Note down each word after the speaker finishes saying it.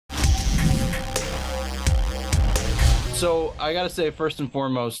So I gotta say, first and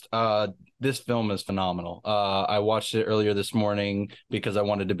foremost, this film is phenomenal. I watched it earlier this morning because I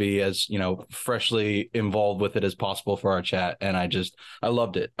wanted to be as, freshly involved with it as possible for our chat, and I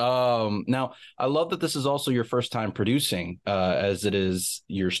loved it. Now I love that this is also your first time producing, as it is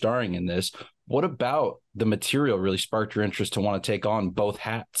you're starring in this. What about the material really sparked your interest to want to take on both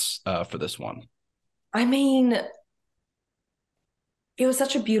hats for this one? I mean, it was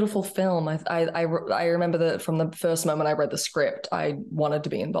such a beautiful film. I remember that from the first moment I read the script, I wanted to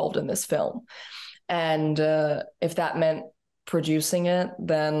be involved in this film. And if that meant producing it,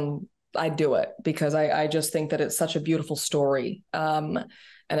 then I'd do it because I just think that it's such a beautiful story, and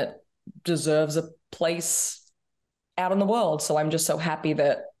it deserves a place out in the world. So I'm just so happy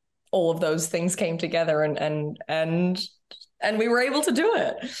that all of those things came together and we were able to do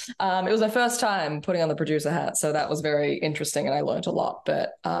it. It was my first time putting on the producer hat, so that was very interesting, and I learned a lot.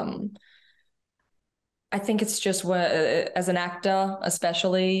 But I think it's just where, as an actor,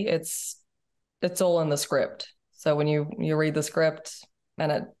 especially, it's all in the script. So when you read the script,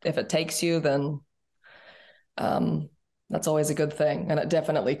 and if it takes you, then that's always a good thing, and it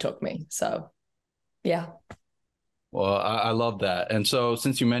definitely took me. So yeah. Well, I love that. And so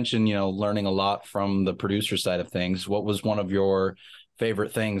since you mentioned, learning a lot from the producer side of things, what was one of your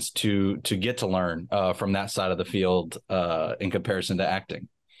favorite things to get to learn from that side of the field in comparison to acting?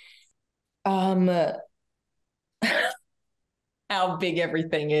 Um, how big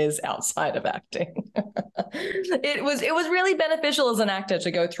everything is outside of acting. It was really beneficial as an actor to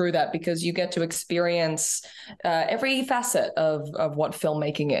go through that because you get to experience every facet of what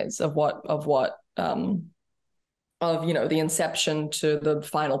filmmaking is, of the inception to the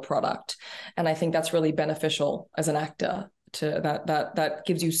final product. And I think that's really beneficial as an actor, to that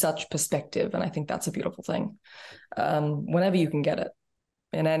gives you such perspective. And I think that's a beautiful thing, whenever you can get it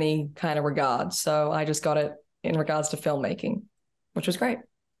in any kind of regard. So I just got it in regards to filmmaking, which was great.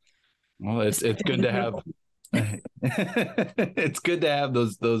 Well, it's good to have it's good to have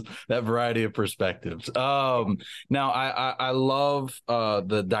those that variety of perspectives. Now I love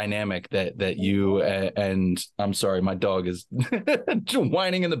the dynamic that you and I'm sorry, my dog is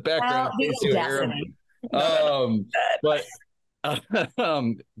whining in the background in case you hear him. But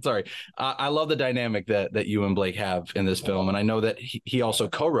sorry, I love the dynamic that you and Blake have in this film, and I know that he also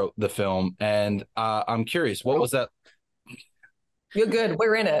co-wrote the film, and I'm curious, what was that? You're good.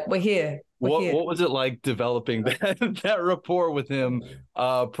 We're in it. We're here. What was it like developing that rapport with him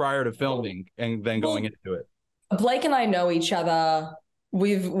prior to filming and then going into it? Blake and I know each other.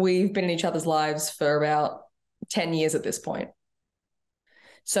 We've been in each other's lives for about 10 years at this point.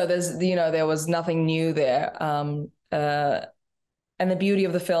 So there was nothing new there. And the beauty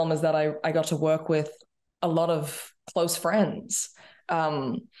of the film is that I got to work with a lot of close friends.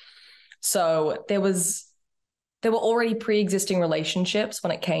 So there were already pre-existing relationships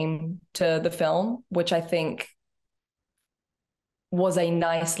when it came to the film, which I think was a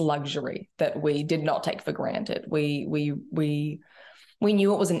nice luxury that we did not take for granted. We knew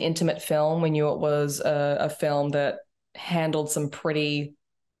it was an intimate film. We knew it was a film that handled some pretty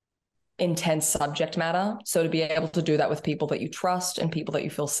intense subject matter. So to be able to do that with people that you trust and people that you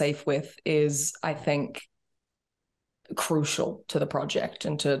feel safe with is, I think, crucial to the project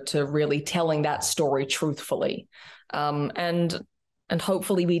and to really telling that story truthfully. And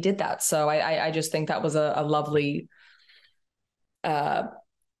hopefully we did that. So I just think that was a lovely part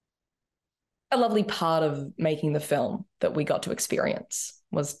of making the film that we got to experience,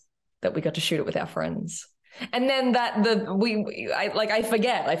 was that we got to shoot it with our friends. And then I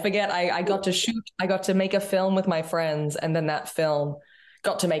forget I got to shoot, I got to make a film with my friends, and then that film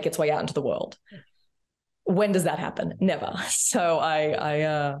got to make its way out into the world. When does that happen? Never. So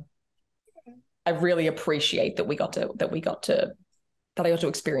I really appreciate that I got to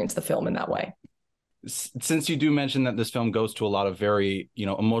experience the film in that way. Since you do mention that this film goes to a lot of very,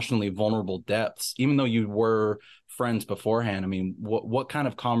 emotionally vulnerable depths, even though you were friends beforehand, I mean, what kind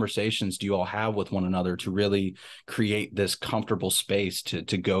of conversations do you all have with one another to really create this comfortable space to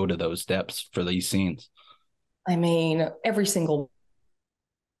go to those depths for these scenes? I mean, every single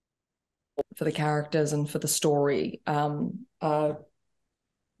for the characters and for the story, to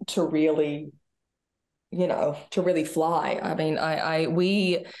really, fly. I mean, I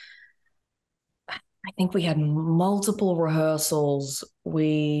think we had multiple rehearsals.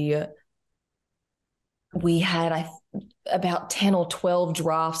 We had about 10 or 12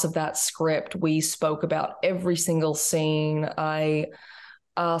 drafts of that script. We spoke about every single scene. I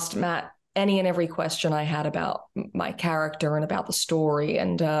asked Matt any and every question I had about my character and about the story.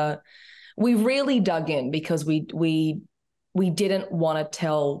 And we really dug in because we didn't want to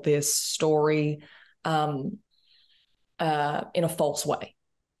tell this story in a false way.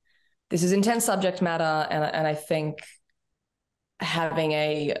 This is intense subject matter, and I think having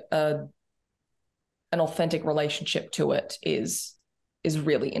an authentic relationship to it is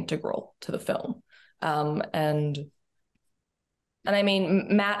really integral to the film. And I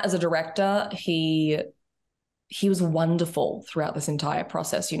mean, Matt as a director, he was wonderful throughout this entire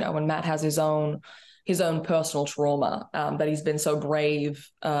process, and Matt has his own personal trauma that he's been so brave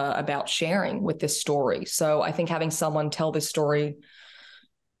about sharing with this story. So I think having someone tell this story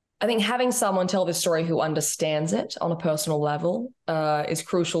who understands it on a personal level is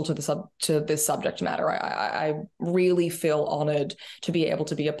crucial to this subject matter. I really feel honored to be able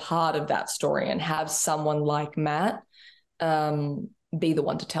to be a part of that story and have someone like Matt be the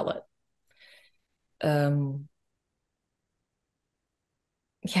one to tell it.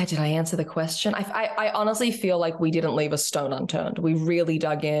 Yeah, did I answer the question? I honestly feel like we didn't leave a stone unturned. We really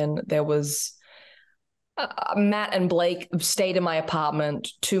dug in. There was Matt and Blake stayed in my apartment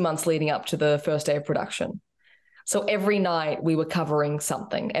 2 months leading up to the first day of production. So every night we were covering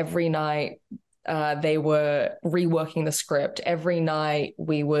something. Every night they were reworking the script. Every night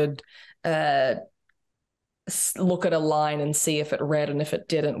we would look at a line and see if it read, and if it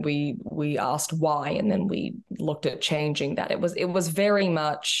didn't, we asked why, and then we looked at changing that. It was very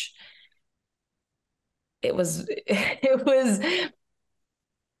much. It was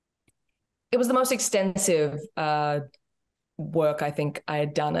the most extensive work I think I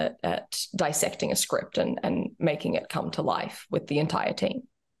had done at dissecting a script and making it come to life with the entire team.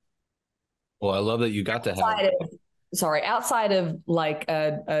 Well, I love that you got to have. Outside of like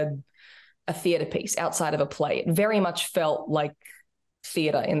a theater piece, outside of a play, it very much felt like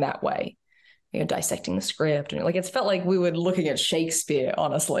theater in that way. Dissecting the script, and like it felt like we were looking at Shakespeare.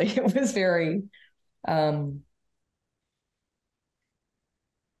 Honestly, it was very.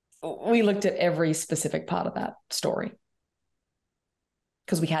 We looked at every specific part of that story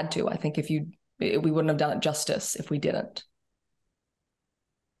because we had to. I think we wouldn't have done it justice if we didn't.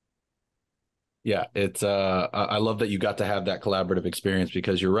 Yeah, it's I love that you got to have that collaborative experience,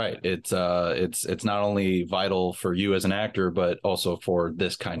 because you're right. It's not only vital for you as an actor, but also for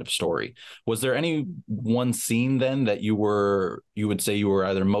this kind of story. Was there any one scene then that you would say you were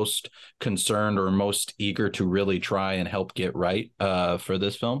either most concerned or most eager to really try and help get right for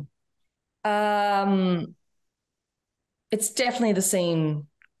this film? It's definitely the scene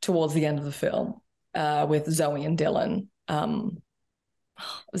towards the end of the film with Zoey and Dylan.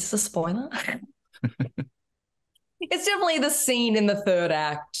 Is this a spoiler? It's definitely the scene in the third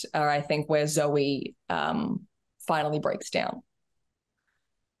act, I think, where Zoey finally breaks down,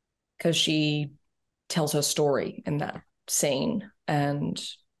 because she tells her story in that scene, and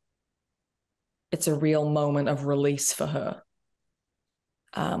it's a real moment of release for her.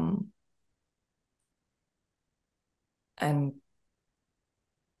 And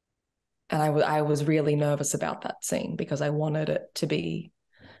I was really nervous about that scene because I wanted it to be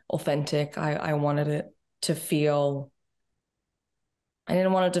authentic. I wanted it to feel. I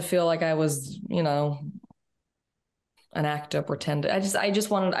didn't want it to feel like I was, an actor pretending. I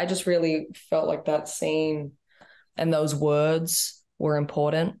just really felt like that scene and those words were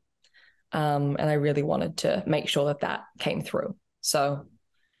important. And I really wanted to make sure that came through. So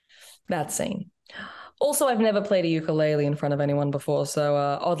that scene. Also, I've never played a ukulele in front of anyone before. So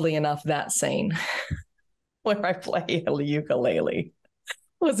oddly enough, that scene where I play a ukulele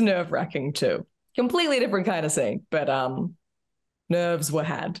was nerve-wracking too. Completely different kind of scene, but nerves were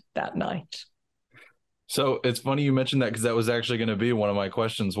had that night. So it's funny you mentioned that, because that was actually going to be one of my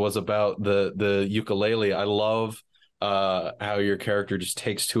questions, was about the ukulele. I love how your character just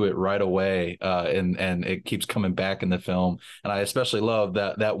takes to it right away, and it keeps coming back in the film. And I especially love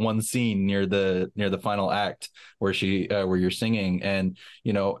that one scene near the final act where you're singing, and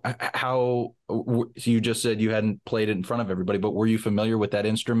how you just said you hadn't played it in front of everybody, but were you familiar with that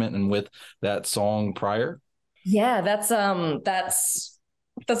instrument and with that song prior? Yeah, that's an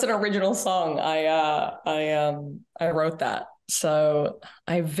original song. I wrote that, so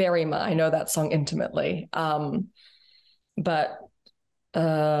I know that song intimately. But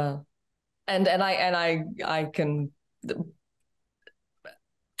and I can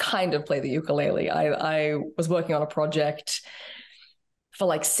kind of play the ukulele. I was working on a project for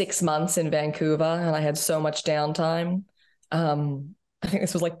like 6 months in Vancouver, and I had so much downtime. I think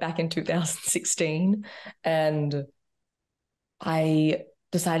this was like back in 2016, and I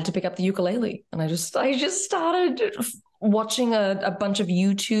decided to pick up the ukulele, and I just started watching a bunch of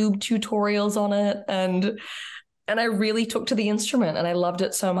YouTube tutorials on it, and I really took to the instrument, and I loved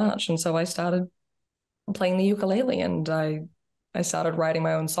it so much. And so I started playing the ukulele, and I I started writing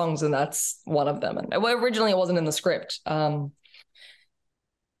my own songs, and that's one of them. And well, originally it wasn't in the script.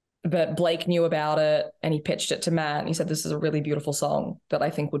 But Blake knew about it and he pitched it to Matt and he said, this is a really beautiful song that I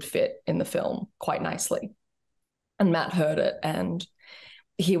think would fit in the film quite nicely. And Matt heard it and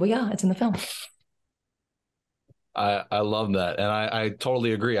here we are. It's in the film. I love that. And I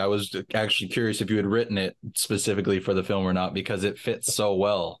totally agree. I was actually curious if you had written it specifically for the film or not, because it fits so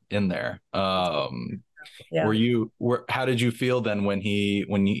well in there. Yeah. How did you feel then when you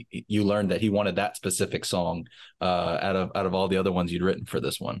learned that he wanted that specific song out of all the other ones you'd written for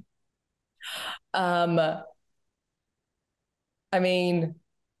this one? I mean,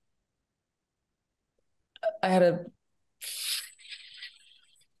 I had a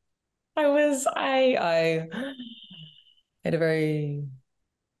very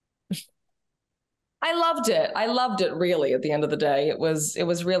I loved it. I loved it really at the end of the day. It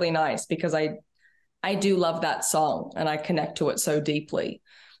was really nice because I do love that song and I connect to it so deeply.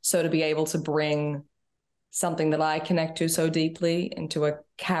 So to be able to bring something that I connect to so deeply into a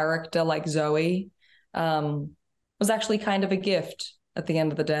character like Zoey was actually kind of a gift at the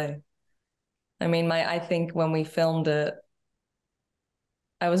end of the day. I mean, I think when we filmed it,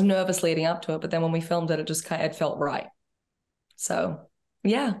 I was nervous leading up to it, but then when we filmed it, it felt right. So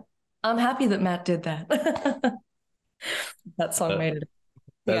yeah, I'm happy that Matt did that. That song made it.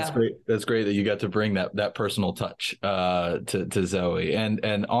 That's great. That's great that you got to bring that personal touch to Zoey.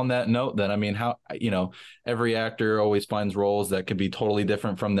 And on that note, then, I mean, how, every actor always finds roles that could be totally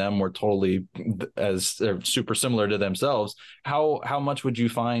different from them or totally super similar to themselves. How much would you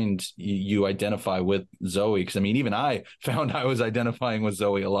find you identify with Zoey? Because I mean, even I found I was identifying with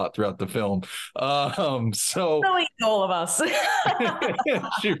Zoey a lot throughout the film. So Zoey, all of us.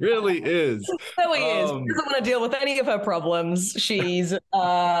 She really is. Zoey is. She doesn't want to deal with any of her problems. She's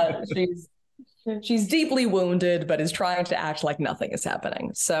deeply wounded, but is trying to act like nothing is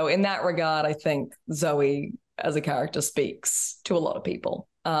happening. So in that regard, I think Zoey as a character speaks to a lot of people.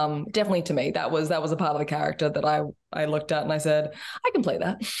 Definitely to me, that was a part of the character that I looked at and I said, I can play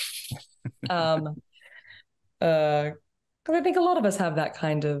that. Because I think a lot of us have that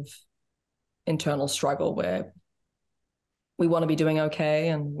kind of internal struggle where we want to be doing okay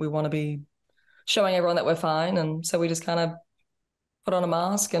and we want to be showing everyone that we're fine. And so we just kind of put on a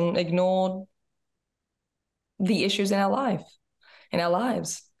mask and ignore the issues in our lives.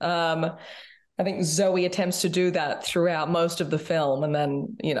 I think Zoey attempts to do that throughout most of the film. And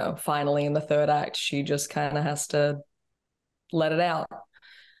then, finally in the third act, she just kind of has to let it out.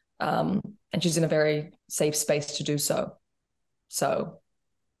 And she's in a very safe space to do so. So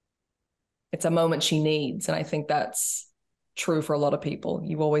it's a moment she needs. And I think that's true for a lot of people.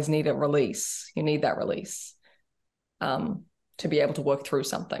 You always need a release. You need that release. To be able to work through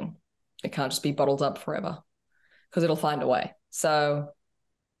something. It can't just be bottled up forever because it'll find a way. So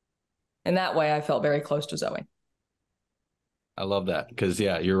in that way, I felt very close to Zoey. I love that because,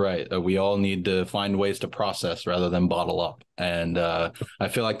 yeah, you're right. We all need to find ways to process rather than bottle up. And I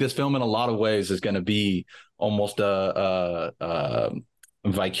feel like this film in a lot of ways is going to be almost a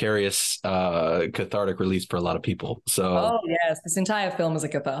vicarious cathartic release for a lot of people. So yes, this entire film is a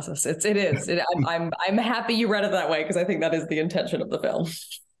catharsis. It is. I'm happy you read it that way because I think that is the intention of the film.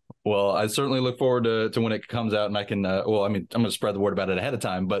 Well, I certainly look forward to when it comes out and I can, I'm going to spread the word about it ahead of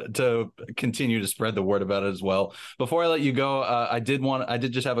time, but to continue to spread the word about it as well. Before I let you go, I did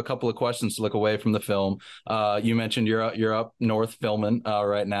just have a couple of questions to look away from the film. You mentioned you're up north filming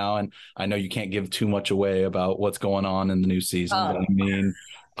right now, and I know you can't give too much away about what's going on in the new season. But I mean,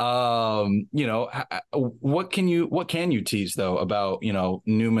 what can you tease though about,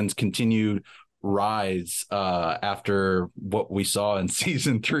 Newman's continued rise after what we saw in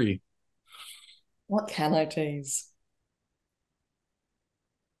season 3? What can I tease?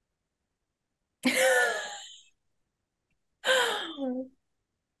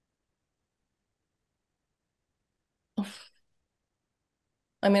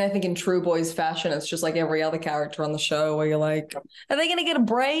 I mean, I think in true boys fashion, it's just like every other character on the show where you're like, are they going to get a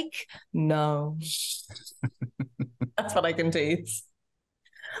break? No. That's what I can tease.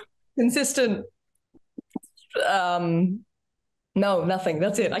 Consistent. No, nothing.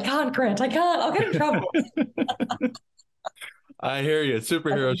 That's it. I can't, Grant. I can't. I'll get in trouble. I hear you.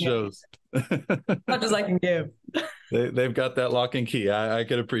 Superhero shows. Much as I can give. They've got that lock and key. I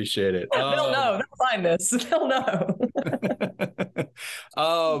can appreciate it. They'll know. They'll find this. They'll know.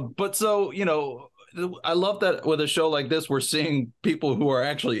 But so, I love that with a show like this, we're seeing people who are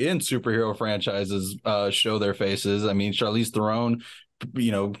actually in superhero franchises show their faces. I mean, Charlize Theron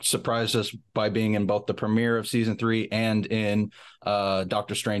surprised us by being in both the premiere of season 3 and in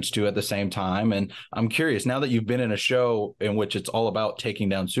Doctor Strange 2 at the same time. And I'm curious, now that you've been in a show in which it's all about taking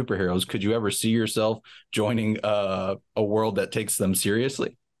down superheroes, could you ever see yourself joining a world that takes them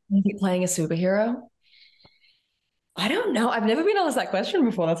seriously? Playing a superhero? I don't know. I've never been asked that question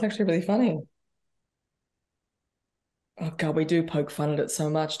before. That's actually really funny. Oh God, we do poke fun at it so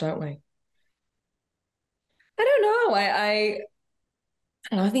much, don't we? I don't know. I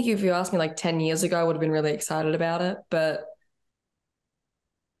don't know. I think if you asked me like 10 years ago, I would have been really excited about it. But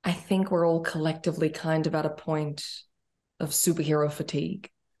I think we're all collectively kind of at a point of superhero fatigue.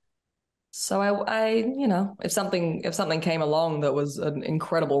 So if something came along that was an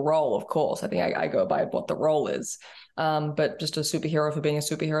incredible role, of course, I think I go by what the role is. But just a superhero for being a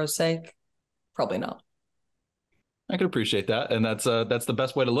superhero's sake, probably not. I can appreciate that, and that's the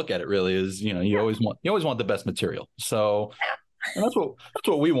best way to look at it. Really, is you always want the best material. So and that's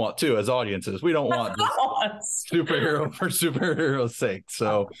what we want too as audiences. We don't want just superhero for superhero's sake.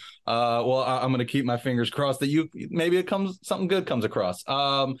 So, well, I'm going to keep my fingers crossed that maybe something good comes across.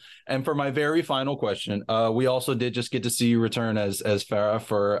 And for my very final question, we also did just get to see you return as Farah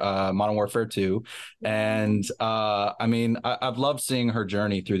for Modern Warfare 2, and I mean, I've loved seeing her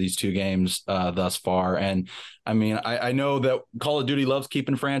journey through these 2 games thus far. And I mean, I know that Call of Duty loves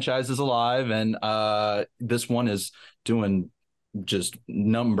keeping franchises alive, and this one is doing just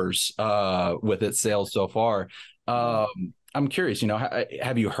numbers with its sales so far. I'm curious,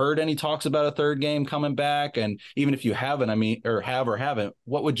 have you heard any talks about a 3rd game coming back? And even if you haven't, I mean, or haven't,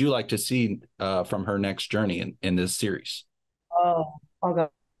 what would you like to see from her next journey in this series? Oh God.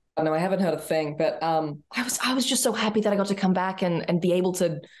 No, I haven't heard a thing, but I was just so happy that I got to come back and be able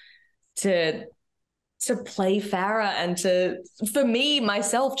to play Farah and for me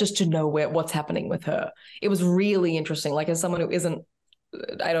myself, just to know what's happening with her. It was really interesting. Like, as someone who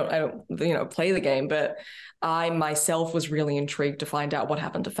I don't play the game, but I myself was really intrigued to find out what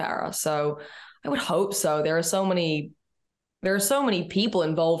happened to Farah. So I would hope so. There are so many people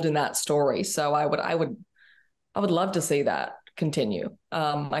involved in that story. So I would love to see that continue.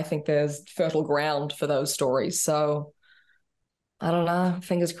 I think there's fertile ground for those stories. So I don't know.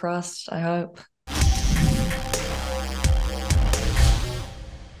 Fingers crossed. I hope.